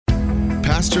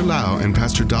Pastor Lau and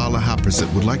Pastor Dala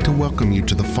Haprasit would like to welcome you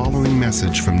to the following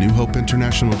message from New Hope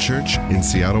International Church in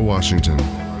Seattle, Washington.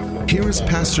 Here is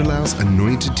Pastor Lau's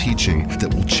anointed teaching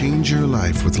that will change your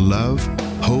life with love,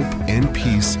 hope, and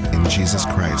peace in Jesus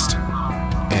Christ.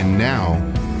 And now,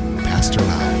 Pastor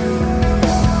Lau.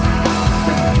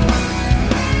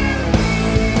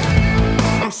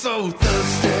 I'm so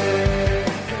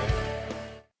thirsty.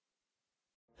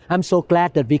 I'm so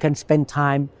glad that we can spend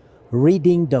time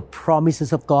reading the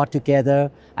promises of God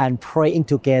together and praying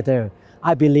together.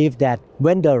 I believe that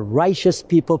when the righteous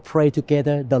people pray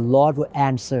together, the Lord will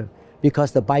answer,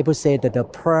 because the Bible says that the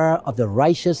prayer of the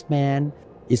righteous man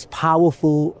is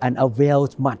powerful and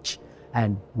avails much.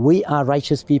 And we are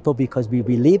righteous people because we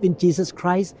believe in Jesus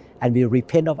Christ and we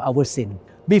repent of our sin.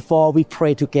 Before we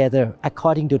pray together,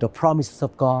 according to the promises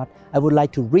of God, I would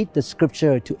like to read the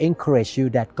scripture to encourage you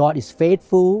that God is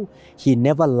faithful, He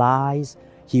never lies,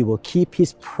 He will keep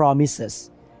His promises.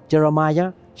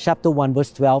 Jeremiah chapter 1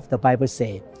 verse 12, the Bible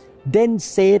says, "Then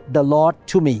said the Lord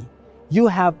to me, you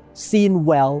have seen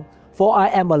well, for I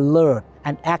am alert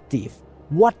and active,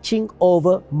 watching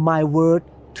over my word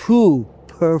to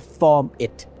perform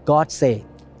it." God said,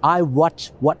 I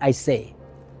watch what I say.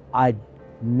 I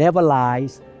never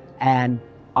lies, and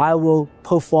I will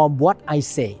perform what I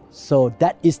say. So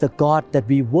that is the God that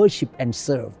we worship and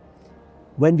serve.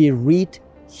 When we read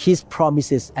His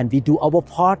promises and we do our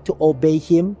part to obey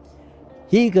Him,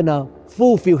 He's gonna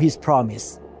fulfill His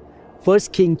promise.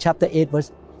 1 Kings chapter 8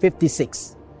 verse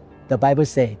 56, the Bible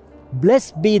says,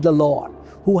 "Blessed be the Lord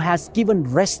who has given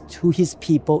rest to His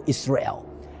people Israel,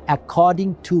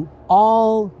 according to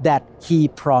all that He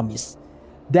promised.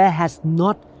 There has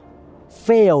not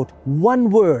failed one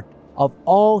word of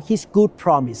all His good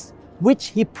promise, which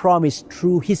He promised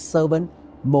through His servant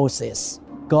Moses."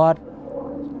 God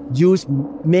used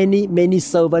many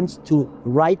servants to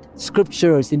write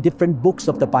scriptures in different books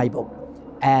of the Bible,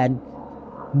 and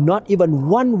not even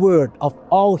one word of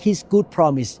all His good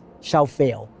promise shall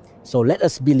fail. So let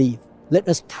us believe. Let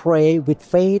us pray with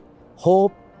faith,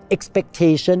 hope,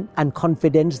 expectation, and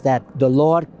confidence that the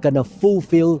Lord gonna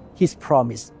fulfill His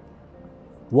promise.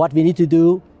 What we need to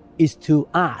do is to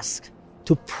ask,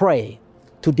 to pray,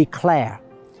 to declare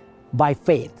by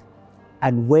faith,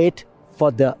 and wait for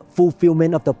the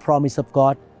fulfillment of the promise of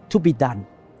God to be done.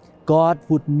 God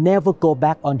would never go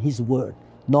back on His word,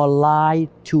 nor lie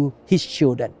to His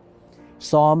children.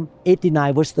 Psalm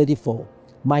 89 verse 34,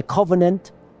 "My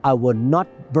covenant I will not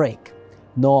break,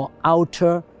 nor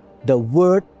alter the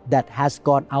word that has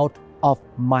gone out of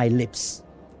my lips."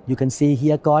 You can see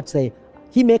here God say,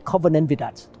 He made covenant with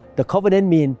us. The covenant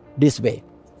means this way.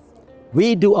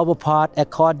 We do our part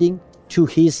according to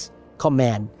His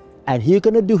command, and He's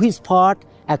going to do His part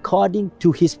according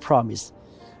to His promise.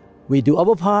 We do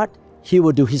our part, He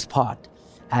will do His part,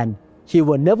 and He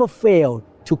will never fail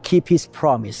to keep His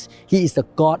promise. He is the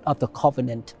God of the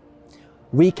covenant.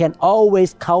 We can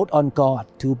always count on God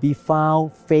to be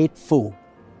found faithful.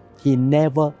 He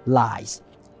never lies.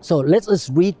 So let us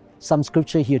read some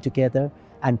scripture here together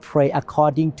and pray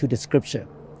according to the scripture.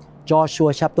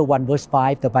 Joshua chapter 1 verse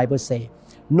 5, the Bible says,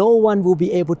 "No one will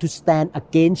be able to stand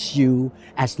against you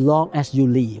as long as you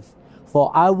live.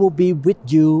 For I will be with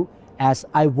you as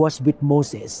I was with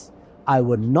Moses. I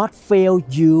will not fail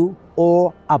you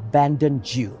or abandon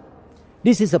you."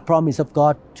 This is a promise of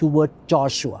God toward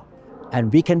Joshua.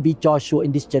 And we can be Joshua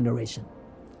in this generation.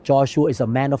 Joshua is a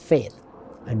man of faith,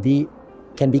 and we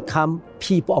can become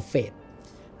people of faith.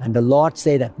 And the Lord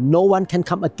said that no one can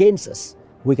come against us.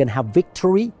 We can have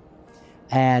victory,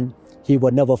 and He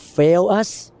will never fail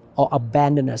us or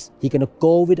abandon us. He's going to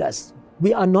go with us.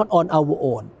 We are not on our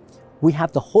own. We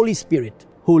have the Holy Spirit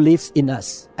who lives in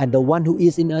us, and the one who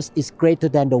is in us is greater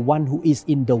than the one who is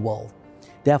in the world.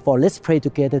 Therefore, let's pray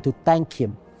together to thank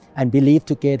Him and believe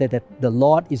together that the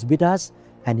Lord is with us,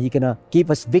 and He's going to give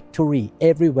us victory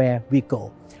everywhere we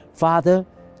go. Father,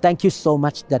 thank you so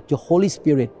much that your Holy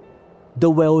Spirit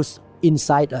dwells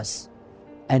inside us,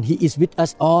 and He is with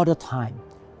us all the time.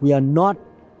 We are not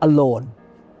alone.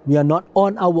 We are not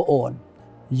on our own.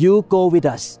 You go with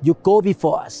us. You go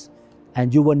before us,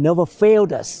 and you will never fail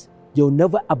us. You'll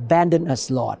never abandon us,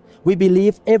 Lord. We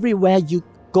believe everywhere you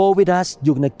go with us,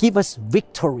 you're going to give us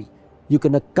victory. You're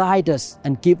going to guide us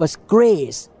and give us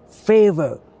grace,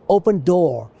 favor, open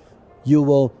door. You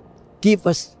will give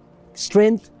us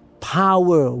strength,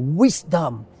 power,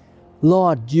 wisdom.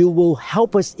 Lord, you will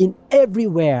help us in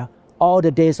everywhere all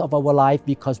the days of our life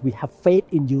because we have faith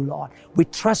in you, Lord. We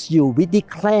trust you. We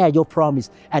declare your promise,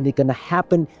 and it's going to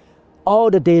happen all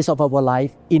the days of our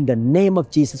life. In the name of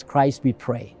Jesus Christ, we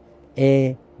pray.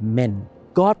 Amen.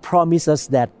 God promised us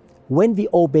that when we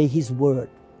obey His word,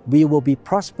 we will be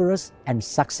prosperous and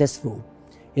successful.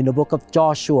 In the book of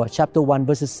Joshua, chapter 1,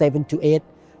 verses 7 to 8,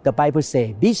 the Bible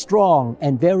says, "Be strong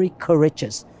and very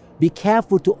courageous. Be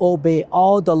careful to obey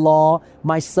all the law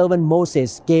my servant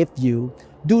Moses gave you.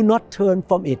 Do not turn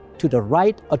from it to the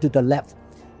right or to the left,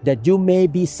 that you may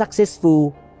be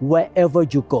successful wherever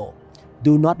you go.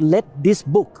 Do not let this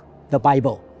book, the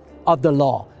Bible, of the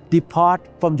law, depart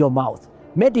from your mouth.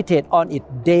 Meditate on it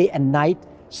day and night,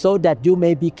 so that you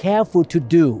may be careful to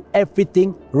do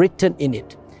everything written in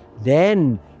it.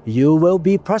 Then you will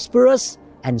be prosperous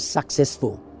and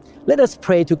successful." Let us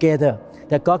pray together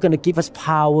that God is going to give us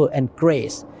power and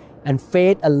grace and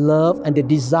faith and love and the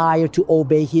desire to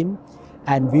obey Him.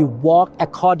 And we walk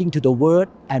according to the word,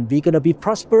 and we're going to be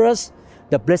prosperous.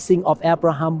 The blessing of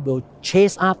Abraham will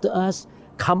chase after us,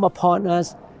 come upon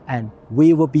us, and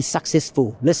we will be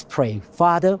successful. Let's pray.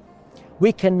 Father,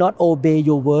 we cannot obey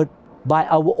your word by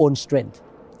our own strength.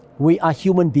 We are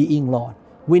human beings, Lord.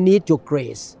 We need your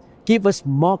grace. Give us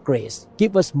more grace.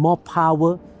 Give us more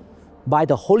power by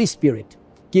the Holy Spirit.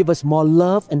 Give us more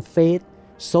love and faith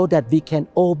so that we can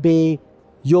obey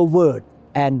your word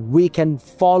and we can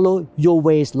follow your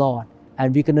ways, Lord.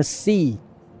 And we're going to see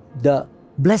the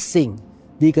blessing.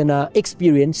 We're going to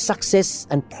experience success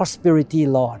and prosperity,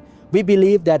 Lord. We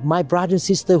believe that my brother and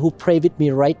sister who pray with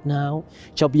me right now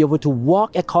shall be able to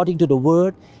walk according to the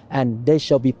word, and they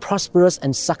shall be prosperous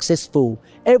and successful.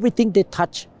 Everything they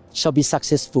touch shall be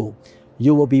successful.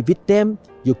 You will be with them.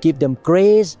 You give them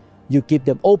grace. You give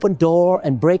them open door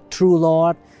and breakthrough,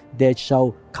 Lord. They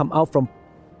shall come out from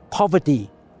poverty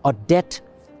or debt,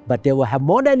 but they will have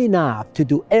more than enough to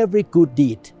do every good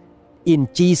deed. In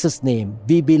Jesus' name,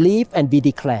 we believe and we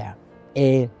declare,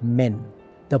 Amen.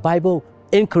 The Bible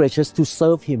encourages us to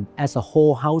serve Him as a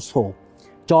whole household.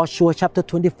 Joshua chapter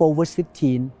 24, verse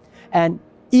 15. "And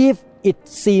if it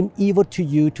seem evil to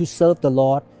you to serve the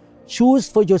Lord, choose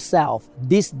for yourself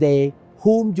this day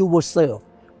whom you will serve,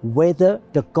 whether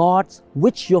the gods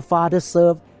which your fathers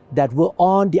served that were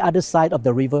on the other side of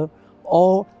the river,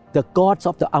 or the gods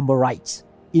of the Amorites,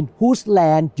 in whose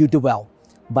land you dwell.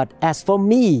 But as for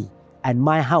me and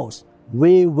my house,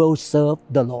 we will serve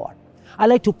the Lord." I'd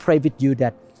like to pray with you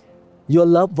that your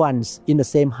loved ones in the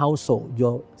same household,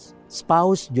 your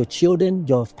spouse, your children,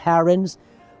 your parents,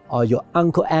 or your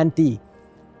uncle, auntie,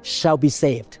 shall be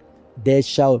saved. They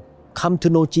shall come to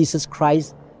know Jesus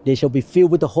Christ. They shall be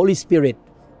filled with the Holy Spirit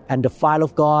and the fire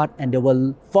of God, and they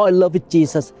will fall in love with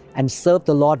Jesus and serve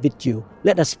the Lord with you.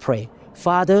 Let us pray.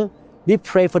 Father, we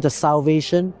pray for the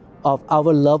salvation of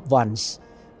our loved ones.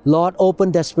 Lord,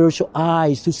 open their spiritual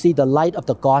eyes to see the light of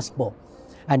the gospel,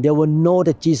 and they will know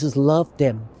that Jesus loved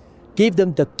them. Give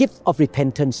them the gift of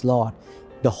repentance, Lord.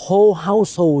 The whole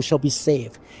household shall be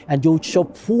saved, and you shall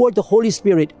pour the Holy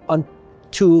Spirit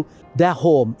onto their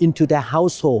home, into their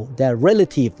household, their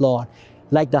relative, Lord,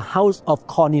 like the house of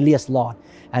Cornelius, Lord.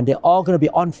 And they're all going to be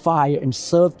on fire and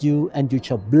serve you, and you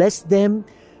shall bless them,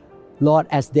 Lord,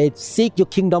 as they seek your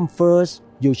kingdom first.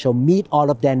 You shall meet all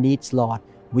of their needs, Lord.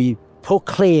 We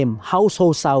proclaim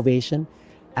household salvation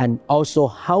and also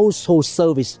household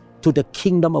service to the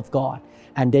kingdom of God,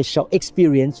 and they shall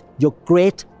experience your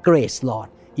great grace, Lord.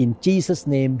 In Jesus'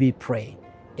 name we pray.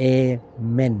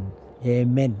 Amen.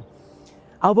 Amen.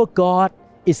 Our God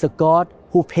is a God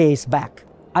who pays back.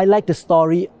 I like the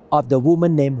story of the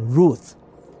woman named Ruth.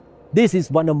 This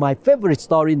is one of my favorite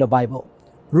stories in the Bible.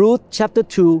 Ruth chapter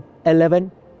 2,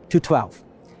 11 to 12.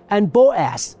 "And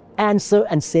Boaz answered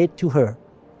and said to her,"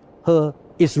 her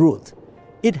is Ruth,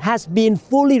 "It has been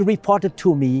fully reported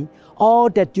to me all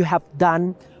that you have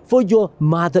done for your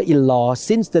mother-in-law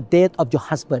since the death of your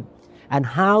husband, and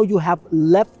how you have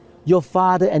left your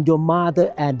father and your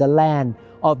mother and the land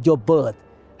of your birth,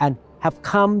 and have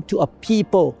come to a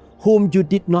people whom you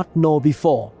did not know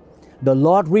before. The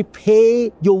Lord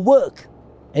repay your work."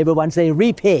 Everyone say,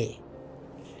 repay.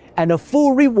 "And a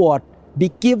full reward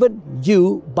be given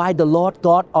you by the Lord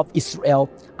God of Israel,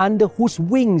 under whose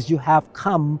wings you have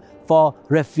come for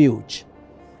refuge."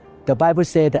 The Bible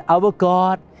says that our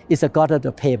God is a God of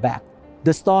the payback.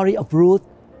 The story of Ruth,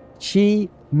 she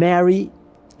married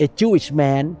a Jewish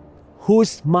man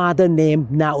whose mother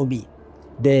named Naomi.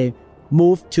 They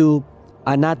moved to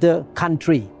another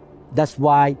country. That's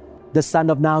why the son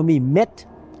of Naomi met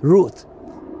Ruth.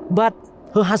 But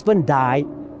her husband died.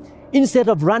 Instead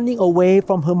of running away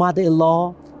from her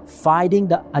mother-in-law,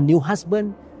 finding a new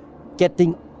husband,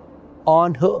 getting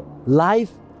on her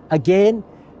life again,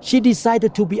 she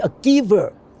decided to be a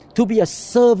giver, to be a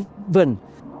servant,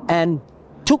 and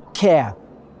took care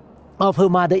of her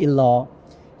mother-in-law.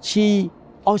 She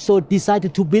also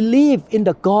decided to believe in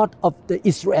the God of the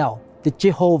Israel, the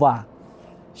Jehovah.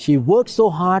 She worked so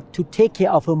hard to take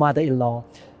care of her mother-in-law.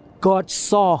 God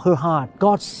saw her heart.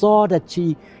 God saw that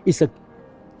she is a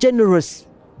generous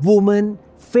woman,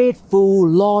 faithful,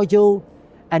 loyal,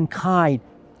 and kind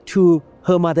to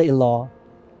her mother-in-law.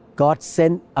 God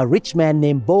sent a rich man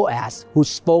named Boaz who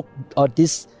spoke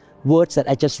these words that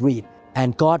I just read.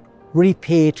 And God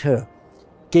repaid her,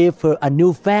 gave her a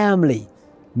new family,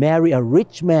 married a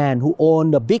rich man who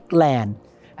owned a big land,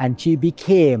 and she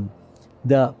became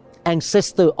the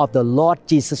ancestor of the Lord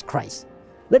Jesus Christ.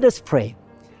 Let us pray.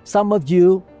 Some of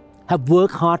you have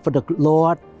worked hard for the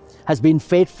Lord, has been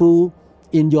faithful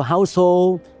in your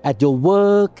household, at your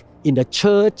work, in the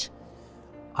church.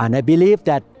 And I believe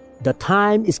that the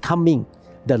time is coming.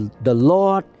 The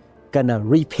Lord gonna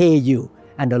repay you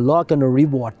and the Lord gonna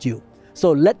reward you.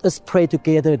 So let us pray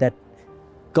together that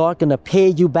God gonna pay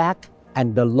you back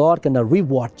and the Lord gonna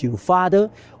reward you. Father,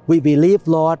 we believe,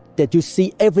 Lord, that you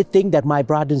see everything that my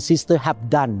brother and sister have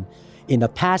done in the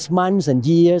past months and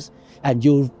years, and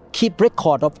you keep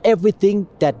record of everything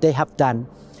that they have done.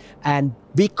 And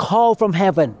we call from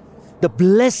heaven the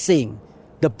blessing,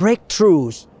 the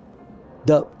breakthroughs,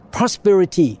 the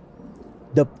prosperity,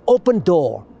 the open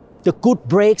door, the good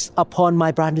breaks upon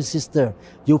my brother and sister.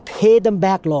 You pay them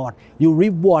back, Lord. You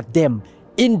reward them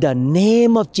in the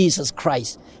name of Jesus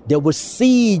Christ. They will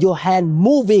see your hand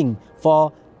moving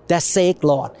for their sake,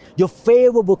 Lord. Your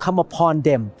favor will come upon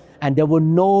them, and they will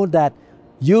know that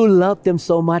you love them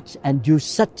so much and you're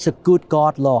such a good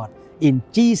God, Lord. In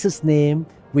Jesus' name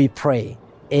we pray.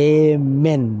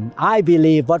 Amen. I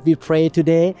believe what we pray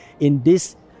today in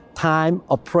this time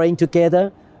of praying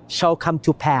together shall come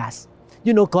to pass.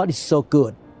 You know, God is so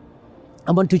good.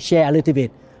 I want to share a little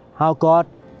bit how God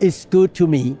is good to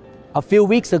me. A few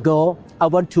weeks ago, I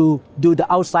want to do the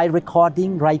outside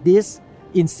recording like this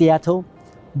in Seattle,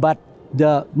 but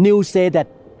the news said that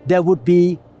there would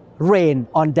be rain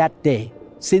on that day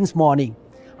since morning.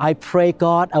 I pray,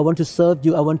 God, I want to serve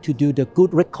you. I want to do the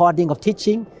good recording of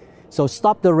teaching. So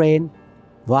stop the rain.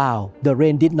 Wow, the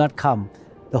rain did not come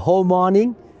the whole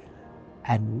morning.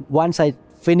 And once I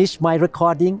finished my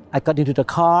recording, I got into the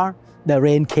car, the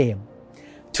rain came.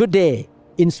 Today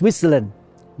in Switzerland,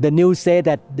 the news said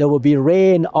that there will be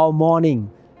rain all morning.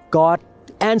 God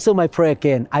answered my prayer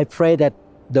again. I pray that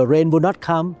the rain will not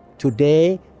come.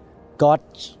 Today, God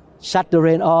shut the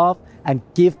rain off and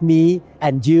give me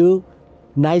and you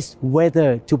nice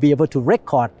weather to be able to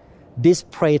record this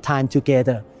prayer time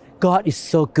together. God is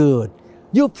so good.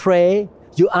 You pray,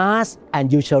 you ask,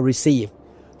 and you shall receive.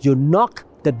 You knock,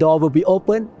 the door will be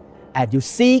open, and you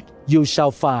seek, you shall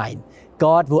find.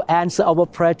 God will answer our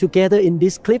prayer together in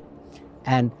this clip.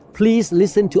 And please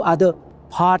listen to other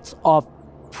parts of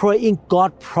Praying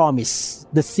God Promise,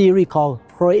 the series called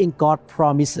Praying God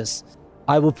Promises.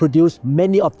 I will produce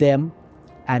many of them,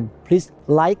 and please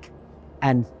like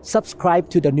and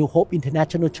subscribe to the New Hope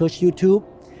International Church YouTube,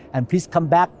 and please come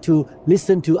back to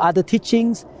listen to other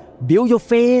teachings, build your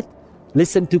faith,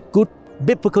 listen to good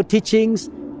biblical teachings,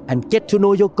 and get to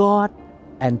know your God,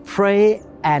 and pray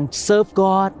and serve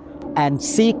God, and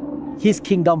seek His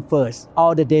kingdom first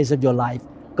all the days of your life.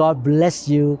 God bless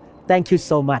you. Thank you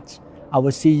so much. I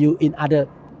will see you in other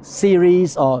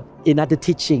series or in other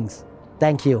teachings.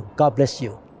 Thank you. God bless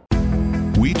you.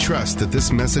 We trust that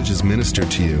this message is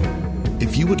ministered to you.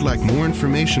 If you would like more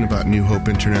information about New Hope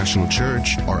International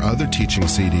Church or other teaching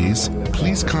CDs,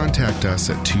 please contact us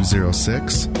at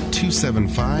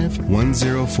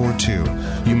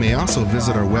 206-275-1042. You may also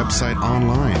visit our website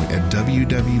online at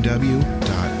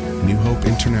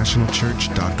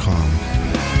www.newhopeinternationalchurch.com.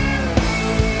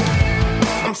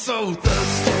 I'm so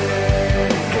thirsty.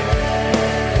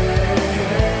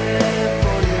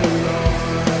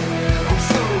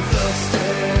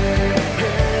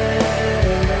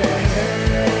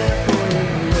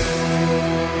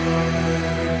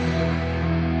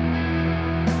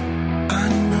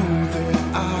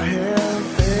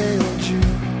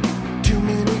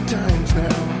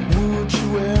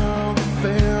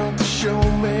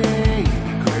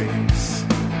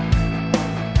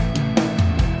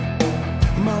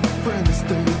 Friends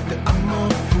think that I'm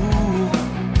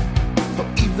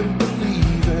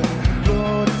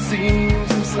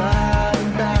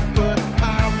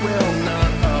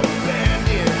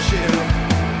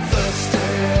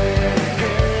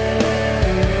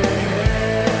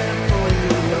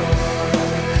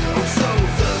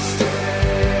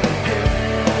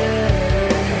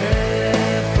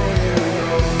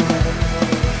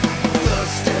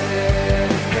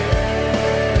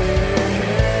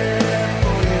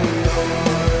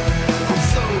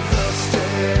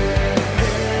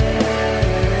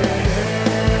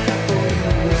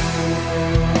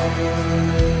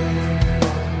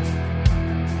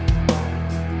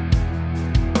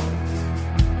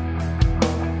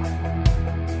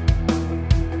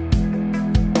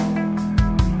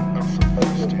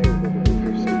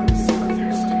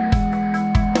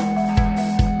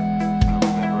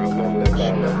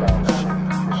Amen.